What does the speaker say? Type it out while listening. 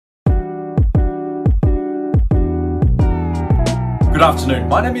Good afternoon,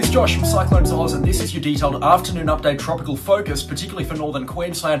 my name is Josh from Cyclone Oz and this is your detailed afternoon update tropical focus, particularly for northern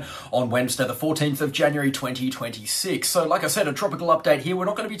Queensland on Wednesday the 14th of January 2026. So like I said, a tropical update here. We're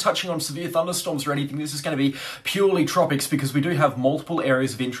not going to be touching on severe thunderstorms or anything. This is going to be purely tropics because we do have multiple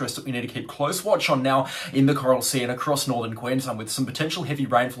areas of interest that we need to keep close watch on now in the Coral Sea and across northern Queensland, with some potential heavy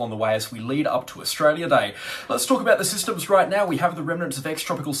rainfall on the way as we lead up to Australia Day. Let's talk about the systems right now. We have the remnants of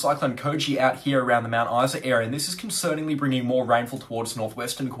ex-tropical cyclone Koji out here around the Mount Isa area, and this is concerningly bringing more rainfall towards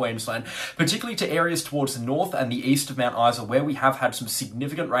northwestern Queensland, particularly to areas towards the north and the east of Mount Isa, where we have had some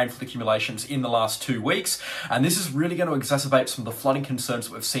significant rainfall accumulations in the last 2 weeks. And this is really going to exacerbate some of the flooding concerns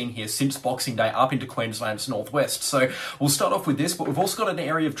that we've seen here since Boxing Day up into Queensland's northwest. So we'll start off with this, but we've also got an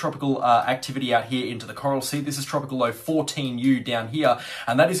area of tropical activity out here into the Coral Sea. This is tropical low 14U down here,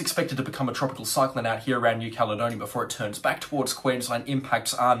 and that is expected to become a tropical cyclone out here around New Caledonia before it turns back towards Queensland.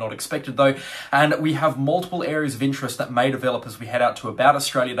 Impacts are not expected though, and we have multiple areas of interest that may develop as we head out to about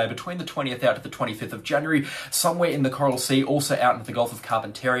Australia Day between the 20th out to the 25th of January, somewhere in the Coral Sea, also out into the Gulf of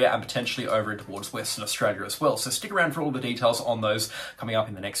Carpentaria and potentially over towards Western Australia as well. So stick around for all the details on those coming up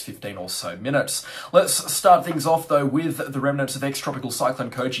in the next 15 or so minutes. Let's start things off though with the remnants of ex-tropical cyclone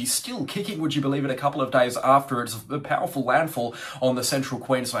Koji still kicking, would you believe it, a couple of days after its powerful landfall on the central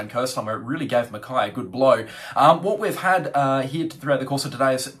Queensland coastline, where it really gave Mackay a good blow. What we've had here throughout the course of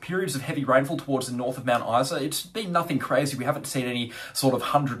today is periods of heavy rainfall towards the north of Mount Isa. It's been nothing crazy. We haven't seen any sort of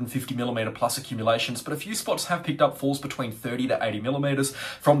 150mm plus accumulations, but a few spots have picked up falls between 30 to 80mm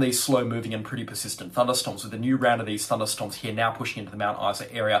from these slow moving and pretty persistent thunderstorms, with a new round of these thunderstorms here now pushing into the Mount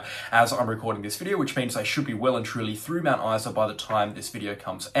Isa area as I'm recording this video, which means they should be well and truly through Mount Isa by the time this video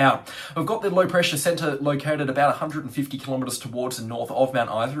comes out. We've got the low pressure centre located about 150km towards the north of Mount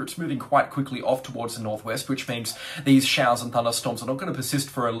Isa. It's moving quite quickly off towards the northwest, which means these showers and thunderstorms are not going to persist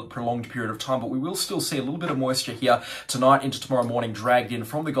for a prolonged period of time, but we will still see a little bit of moisture here tonight into tomorrow morning dragged in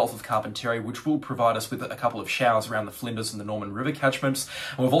from the Gulf of Carpentaria, which will provide us with a couple of showers around the Flinders and the Norman River catchments.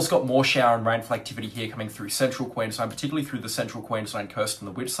 And we've also got more shower and rainfall activity here coming through central Queensland, particularly through the central Queensland coast and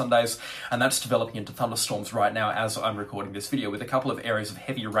the Whitsundays, and that's developing into thunderstorms right now as I'm recording this video, with a couple of areas of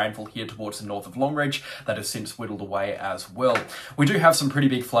heavier rainfall here towards the north of Longreach that has since whittled away as well. We do have some pretty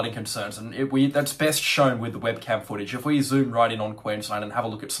big flooding concerns, and that's best shown with the webcam footage. If we zoom right in on Queensland and have a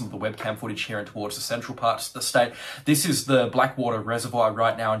look at some of the webcam footage here and towards the central parts of the state, this is the Blackwater Reservoir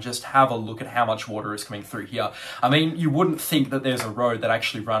right now, and just have a look at how much water is coming through here. I mean, you wouldn't think that there's a road that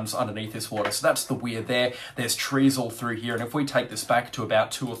actually runs underneath this water, so that's the weird there. There's trees all through here, and if we take this back to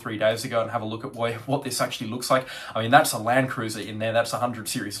about 2 or 3 days ago and have a look at what this actually looks like, I mean, that's a Land Cruiser in there. That's a 100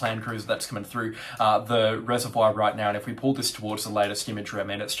 series Land Cruiser that's coming through the reservoir right now, and if we pull this towards the latest imagery, I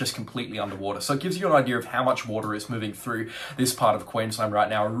mean, it's just completely underwater. So it gives you an idea of how much water is moving through this part of Queensland right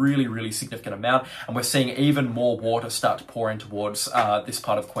now, a really, really significant amount, and we're seeing even more water start to pour in towards this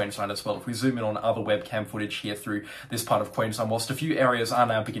part of Queensland as well. If we zoom in on other webcam footage here through this part of Queensland, whilst a few areas are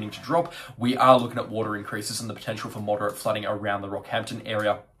now beginning to drop, we are looking at water increases and the potential for moderate flooding around the Rockhampton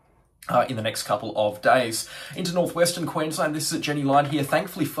area in the next couple of days. Into northwestern Queensland, this is at Jenny Line here,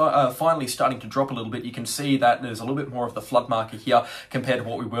 thankfully finally starting to drop a little bit. You can see that there's a little bit more of the flood marker here compared to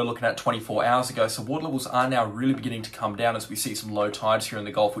what we were looking at 24 hours ago. So water levels are now really beginning to come down as we see some low tides here in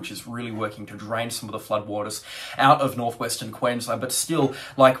the Gulf, which is really working to drain some of the flood waters out of northwestern Queensland. But still,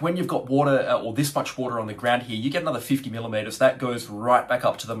 like when you've got water or this much water on the ground here, you get another 50mm, that goes right back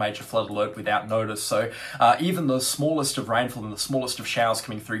up to the major flood alert without notice. So even the smallest of rainfall and the smallest of showers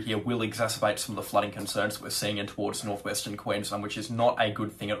coming through here will exacerbate some of the flooding concerns that we're seeing in towards northwestern Queensland, which is not a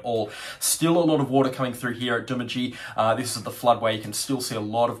good thing at all. Still a lot of water coming through here at Doomadgee. This is the floodway. You can still see a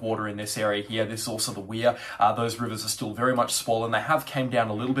lot of water in this area here. This is also the Weir. Those rivers are still very much swollen. They have came down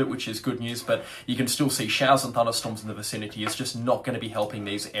a little bit, which is good news, but you can still see showers and thunderstorms in the vicinity. It's just not going to be helping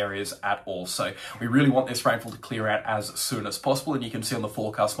these areas at all. So we really want this rainfall to clear out as soon as possible, and you can see on the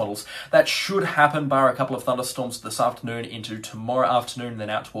forecast models that should happen, bar a couple of thunderstorms this afternoon into tomorrow afternoon and then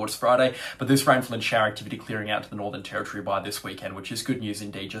out towards Friday. But this rainfall and shower activity clearing out to the Northern Territory by this weekend, which is good news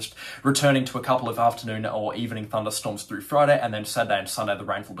indeed. Just returning to a couple of afternoon or evening thunderstorms through Friday, and then Saturday and Sunday the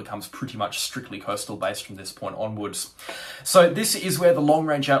rainfall becomes pretty much strictly coastal based from this point onwards. So this is where the long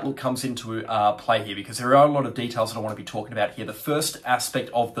range outlook comes into play here, because there are a lot of details that I want to be talking about here. The first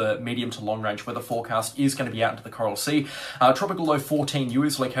aspect of the medium to long range weather forecast is going to be out into the Coral Sea. Tropical low 14U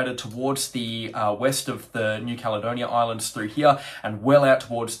is located towards the west of the New Caledonia Islands through here, and well out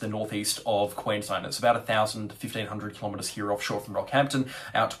towards the northeast of Queensland. It's about 1,500 kilometres here offshore from Rockhampton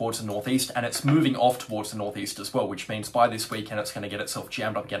out towards the northeast, and it's moving off towards the northeast as well, which means by this weekend it's going to get itself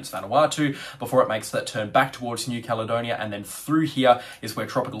jammed up against Vanuatu before it makes that turn back towards New Caledonia, and then through here is where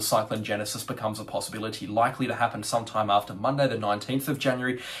tropical cyclone genesis becomes a possibility, likely to happen sometime after Monday the 19th of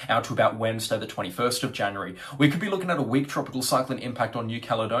January out to about Wednesday the 21st of January. We could be looking at a weak tropical cyclone impact on New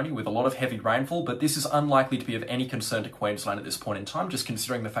Caledonia with a lot of heavy rainfall, but this is unlikely to be of any concern to Queensland at this point in time, just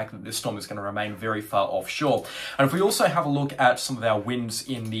considering the fact that this storm is going to remain very far offshore. And if we also have a look at some of our winds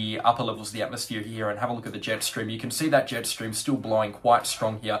in the upper levels of the atmosphere here and have a look at the jet stream, you can see that jet stream still blowing quite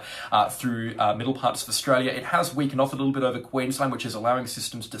strong here through middle parts of Australia. It has weakened off a little bit over Queensland, which is allowing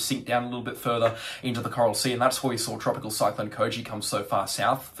systems to sink down a little bit further into the Coral Sea, and that's why we saw tropical cyclone Koji come so far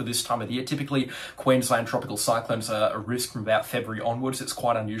south for this time of the year. Typically, Queensland tropical cyclones are a risk from about February onwards. It's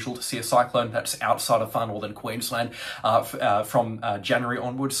quite unusual to see a cyclone that's outside of far northern Queensland from January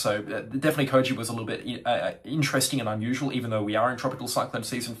onwards, so definitely Koji was a little bit interesting and unusual, even though we are in tropical cyclone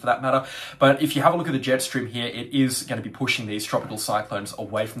season for that matter. But if you have a look at the jet stream here, it is going to be pushing these tropical cyclones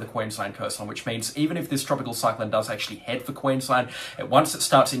away from the Queensland coastline, which means even if this tropical cyclone does actually head for Queensland, once it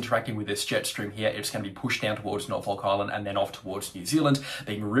starts interacting with this jet stream here, it's going to be pushed down towards Norfolk Island and then off towards New Zealand,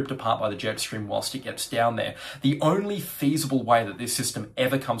 being ripped apart by the jet stream whilst it gets down there. The only feasible way that this system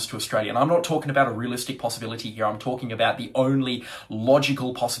ever comes to Australia, and I'm not talking about a realistic possibility here, I'm talking about the only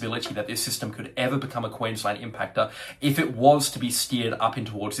logical possibility that this system could ever become a Queensland impactor, if it was to be steered up in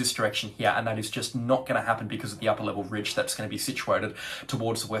towards this direction here, and that is just not going to happen because of the upper level ridge that's going to be situated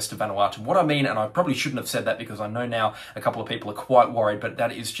towards the west of Vanuatu. What I mean, and I probably shouldn't have said that because I know now a couple of people are quite worried, but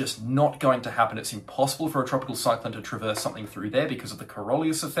that is just not going to happen. It's impossible for a tropical cyclone to traverse something through there because of the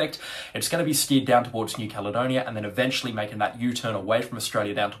Coriolis effect. It's going to be steered down towards New Caledonia and then eventually making that U-turn away from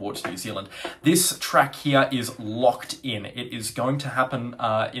Australia down towards New Zealand. This track here is locked in. It is going to happen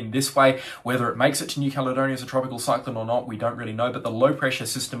in this way. Whether it makes it to New Caledonia as a tropical cyclone or not, we don't really know, but the low pressure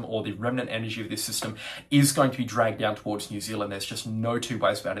system or the remnant energy of this system is going to be dragged down towards New Zealand. There's just no two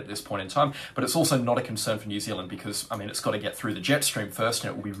ways about it at this point in time, but it's also not a concern for New Zealand because, I mean, it's got to get through the jet stream first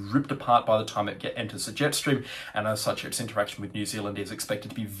and it will be ripped apart by the time it enters the jet stream, and as such, its interaction with New Zealand is expected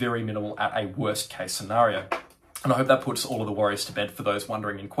to be very minimal at a worst case scenario. And I hope that puts all of the worries to bed for those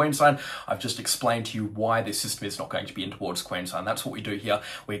wondering in Queensland. I've just explained to you why this system is not going to be in towards Queensland. That's what we do here.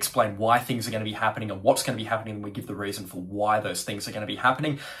 We explain why things are going to be happening and what's going to be happening, and we give the reason for why those things are going to be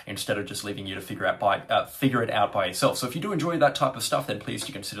happening instead of just leaving you to figure it out by yourself. So if you do enjoy that type of stuff, then please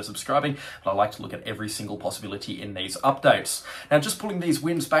do consider subscribing. But I like to look at every single possibility in these updates. Now, just pulling these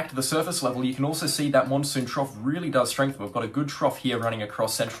winds back to the surface level, you can also see that monsoon trough really does strengthen. We've got a good trough here running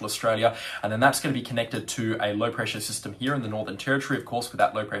across central Australia, and then that's going to be connected to a low pressure system here in the Northern Territory, of course, with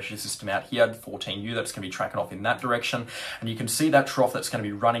that low pressure system out here, 14U, that's going to be tracking off in that direction. And you can see that trough that's going to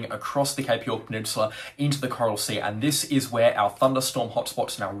be running across the Cape York Peninsula into the Coral Sea. And this is where our thunderstorm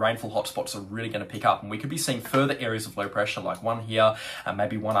hotspots and our rainfall hotspots are really going to pick up. And we could be seeing further areas of low pressure, like one here and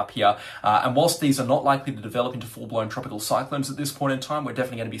maybe one up here. And whilst these are not likely to develop into full-blown tropical cyclones at this point in time, we're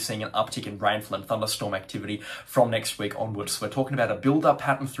definitely going to be seeing an uptick in rainfall and thunderstorm activity from next week onwards. So we're talking about a build-up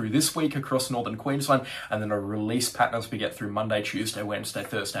pattern through this week across northern Queensland, and then a release pattern as we get through Monday, Tuesday, Wednesday,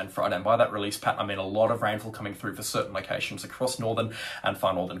 Thursday and Friday. And by that release pattern, I mean a lot of rainfall coming through for certain locations across northern and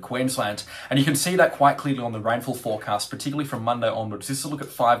far northern Queensland. And you can see that quite clearly on the rainfall forecast, particularly from Monday onwards. This is a look at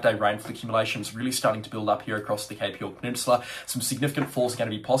 5-day rainfall accumulations really starting to build up here across the Cape York Peninsula. Some significant falls are going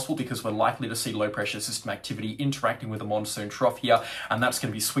to be possible because we're likely to see low pressure system activity interacting with a monsoon trough here, and that's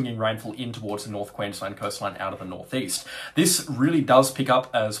going to be swinging rainfall in towards the North Queensland coastline out of the northeast. This really does pick up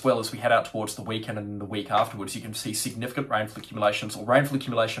as well as we head out towards the weekend and the week afterwards. You can see significant rainfall accumulations, or rainfall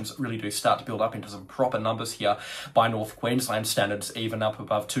accumulations really do start to build up into some proper numbers here by North Queensland standards, even up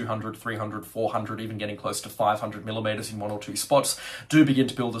above 200, 300, 400, even getting close to 500 millimetres in one or two spots, do begin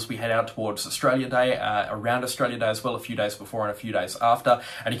to build as we head out towards Australia Day, around Australia Day as well, a few days before and a few days after.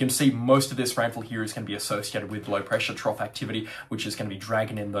 And you can see most of this rainfall here is going to be associated with low pressure trough activity, which is going to be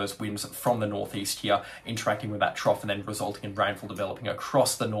dragging in those winds from the northeast here, interacting with that trough and then resulting in rainfall developing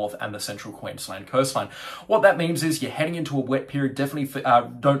across the north and the central Queensland coastline. What that means is you're heading into a wet period. Definitely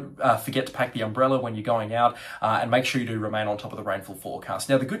don't forget to pack the umbrella when you're going out, and make sure you do remain on top of the rainfall forecast.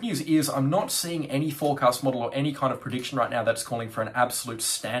 Now, the good news is I'm not seeing any forecast model or any kind of prediction right now that's calling for an absolute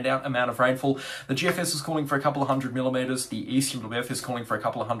standout amount of rainfall. The GFS is calling for a couple of 100 millimetres, the ECMWF is calling for a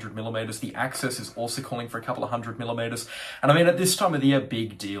couple of 100 millimetres, the Access is also calling for a couple of 100 millimetres, and I mean, at this time of the year,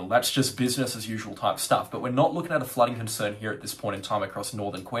 big deal. That's just business as usual type stuff, but we're not looking at a flooding concern here at this point in time across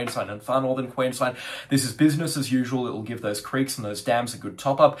northern Queensland and far northern Queensland. This is business as usual. It will give those creeks and those dams a good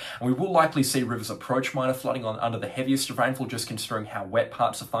top up, and we will likely see rivers approach minor flooding under the heaviest of rainfall, just considering how wet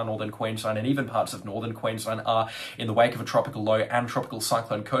parts of far northern Queensland and even parts of northern Queensland are in the wake of a tropical low and tropical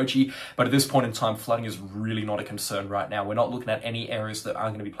cyclone Koji. But at this point in time, flooding is really not a concern right now. We're not looking at any areas that are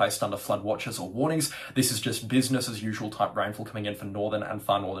going to be placed under flood watches or warnings. This is just business as usual type rainfall coming in for northern and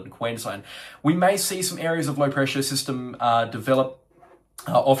far northern Queensland. We may see some areas of low pressure system develop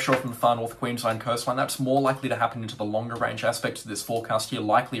offshore from the far north Queensland coastline. That's more likely to happen into the longer range aspects of this forecast here,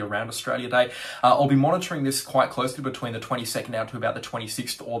 likely around Australia Day. I'll be monitoring this quite closely between the 22nd out to about the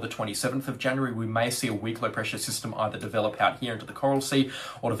 26th or the 27th of January. We may see a weak low pressure system either develop out here into the Coral Sea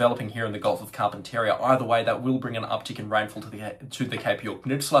or developing here in the Gulf of Carpentaria. Either way, that will bring an uptick in rainfall to the Cape York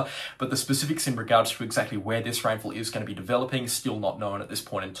Peninsula, but the specifics in regards to exactly where this rainfall is going to be developing, still not known at this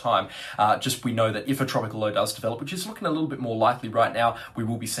point in time. Just we know that if a tropical low does develop, which is looking a little bit more likely right now, we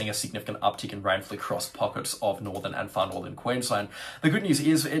will be seeing a significant uptick in rainfall across pockets of northern and far northern Queensland. The good news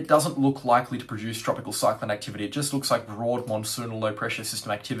is it doesn't look likely to produce tropical cyclone activity. It just looks like broad monsoonal low pressure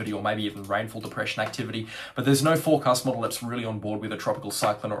system activity, or maybe even rainfall depression activity, but there's no forecast model that's really on board with a tropical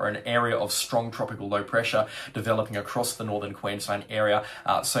cyclone or an area of strong tropical low pressure developing across the northern Queensland area.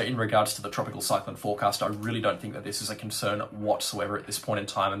 So in regards to the tropical cyclone forecast, I really don't think that this is a concern whatsoever at this point in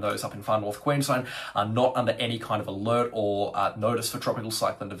time, and those up in far north Queensland are not under any kind of alert or notice for tropical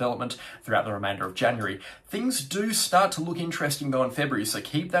cyclone development throughout the remainder of January. Things do start to look interesting though in February, so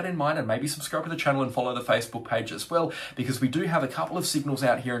keep that in mind, and maybe subscribe to the channel and follow the Facebook page as well, because we do have a couple of signals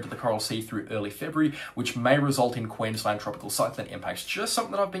out here into the Coral Sea through early February, which may result in Queensland tropical cyclone impacts. Just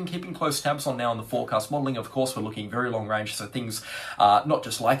something that I've been keeping close tabs on now in the forecast modelling. Of course, we're looking very long range, so things are not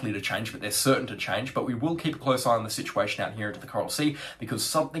just likely to change, but they're certain to change. But we will keep a close eye on the situation out here into the Coral Sea, because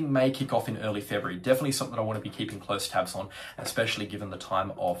something may kick off in early February. Definitely something I want to be keeping close tabs on, especially given the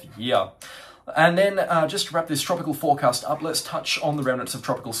time of year. And then just to wrap this tropical forecast up, let's touch on the remnants of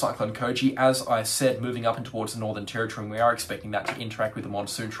Tropical Cyclone Koji. As I said, moving up and towards the Northern Territory, and we are expecting that to interact with the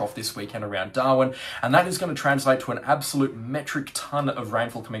monsoon trough this weekend around Darwin, and that is going to translate to an absolute metric ton of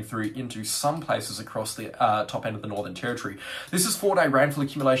rainfall coming through into some places across the top end of the Northern Territory. This is 4-day rainfall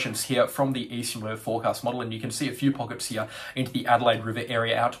accumulations here from the Eastern Weather Forecast model, and you can see a few pockets here into the Adelaide River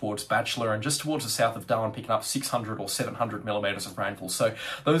area out towards Batchelor and just towards the south of Darwin, picking up 600 or 700 millimetres of rainfall. So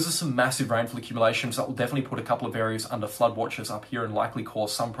those are some massive rainfall accumulations that will definitely put a couple of areas under flood watches up here and likely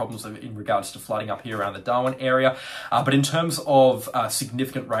cause some problems in regards to flooding up here around the Darwin area. But in terms of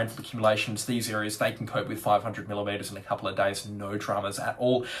significant rainfall accumulations, these areas, they can cope with 500 millimetres in a couple of days, no dramas at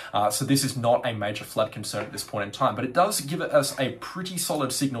all. So this is not a major flood concern at this point in time, but it does give us a pretty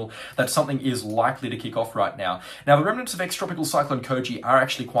solid signal that something is likely to kick off right now. Now, the remnants of ex-tropical cyclone Koji are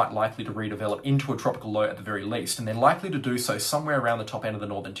actually quite likely to redevelop into a tropical low at the very least, and they're likely to do so somewhere around the top end of the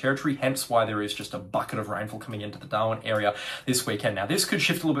Northern Territory, hence why there is just a bucket of rainfall coming into the Darwin area this weekend. Now, this could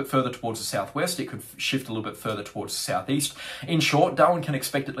shift a little bit further towards the southwest, it could shift a little bit further towards the southeast. In short, Darwin can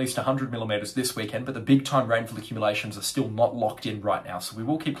expect at least 100 millimetres this weekend, but the big time rainfall accumulations are still not locked in right now, so we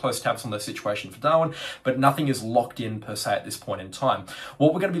will keep close tabs on the situation for Darwin, but nothing is locked in per se at this point in time.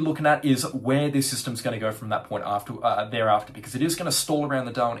 What we're going to be looking at is where this system's going to go from that point after thereafter, because it is going to stall around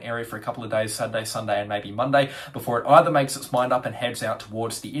the Darwin area for a couple of days, Saturday, Sunday, and maybe Monday, before it either makes its mind up and heads out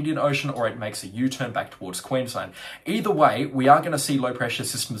towards the Indian Ocean, or it makes a U-turn back towards Queensland. Either way, we are going to see low pressure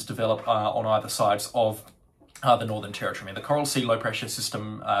systems develop on either sides of the Northern Territory. I mean, the Coral Sea low pressure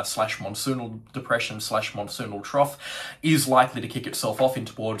system slash monsoonal depression slash monsoonal trough is likely to kick itself off in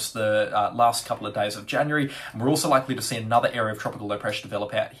towards the last couple of days of January. And we're also likely to see another area of tropical low pressure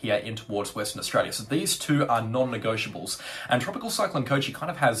develop out here in towards Western Australia. So these two are non-negotiables. And Tropical Cyclone Koji kind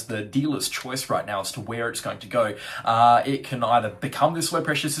of has the dealer's choice right now as to where it's going to go. It can either become this low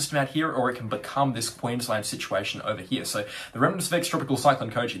pressure system out here, or it can become this Queensland situation over here. So the remnants of ex-tropical cyclone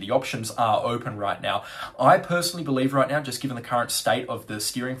Koji, the options are open right now. I personally believe right now, just given the current state of the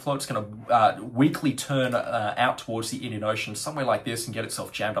steering flow, it's going to weakly turn out towards the Indian Ocean, somewhere like this, and get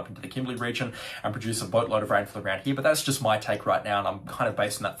itself jammed up into the Kimberley region and produce a boatload of rainfall around here. But that's just my take right now, and I'm kind of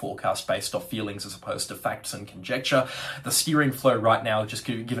basing that forecast based off feelings as opposed to facts and conjecture. The steering flow right now, just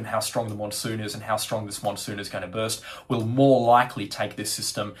given how strong the monsoon is and how strong this monsoon is going to burst, will more likely take this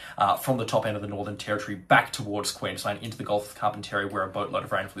system from the top end of the Northern Territory back towards Queensland into the Gulf of Carpentaria, where a boatload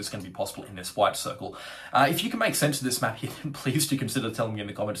of rainfall is going to be possible in this white circle. If if you can make sense of this map here, then please do consider telling me in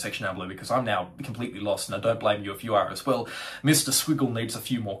the comment section down below, because I'm now completely lost, and I don't blame you if you are as well. Mr. Squiggle needs a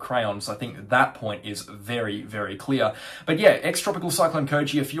few more crayons. I think that point is very, very clear. But yeah, ex-tropical cyclone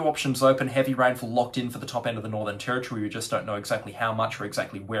Koji, a few options open, heavy rainfall locked in for the top end of the Northern Territory. We just don't know exactly how much or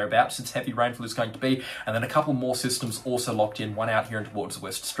exactly whereabouts its heavy rainfall is going to be. And then a couple more systems also locked in, one out here in towards the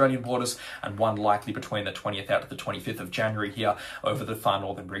West Australian borders, and one likely between the 20th out to the 25th of January here over the far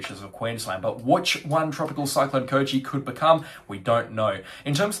northern reaches of Queensland. But which one tropical cyclone Koji could become, we don't know.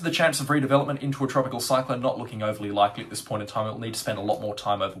 In terms of the chance of redevelopment into a tropical cyclone, not looking overly likely at this point in time. It'll need to spend a lot more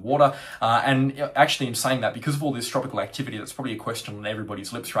time over water. And actually, in saying that, because of all this tropical activity, that's probably a question on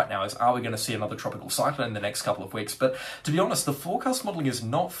everybody's lips right now, is are we going to see another tropical cyclone in the next couple of weeks? But to be honest, the forecast modelling is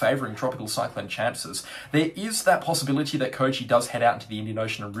not favouring tropical cyclone chances. There is that possibility that Koji does head out into the Indian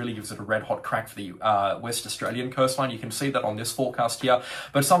Ocean and really gives it a red hot crack for the West Australian coastline. You can see that on this forecast here,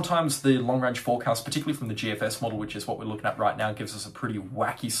 but sometimes the long range forecast, particularly from the GFS model, which is what we're looking at right now, gives us a pretty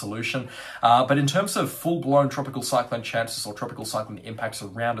wacky solution. But in terms of full-blown tropical cyclone chances or tropical cyclone impacts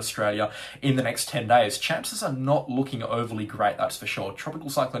around Australia in the next 10 days, chances are not looking overly great, that's for sure. Tropical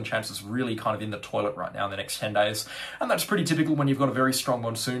cyclone chances really kind of in the toilet right now in the next 10 days, and that's pretty typical when you've got a very strong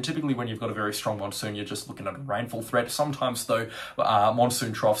monsoon. Typically when you've got a very strong monsoon, you're just looking at a rainfall threat. Sometimes though,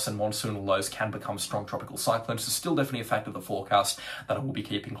 monsoon troughs and monsoon lows can become strong tropical cyclones, so still definitely a fact of the forecast that I will be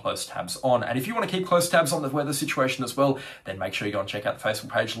keeping close tabs on. And if you want to keep close tabs on the weather situation as well, then make sure you go and check out the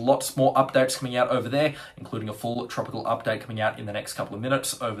Facebook page. Lots more updates coming out over there, including a full tropical update coming out in the next couple of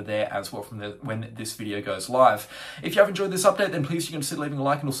minutes over there as well from when this video goes live. If you have enjoyed this update, then please do consider leaving a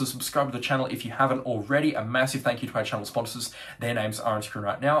like and also subscribe to the channel if you haven't already. A massive thank you to our channel sponsors. Their names are on screen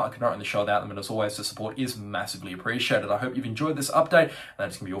right now. I could not run the show without them, and as always, the support is massively appreciated. I hope you've enjoyed this update, and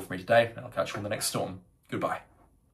that's going to be all for me today, and I'll catch you on the next storm. Goodbye.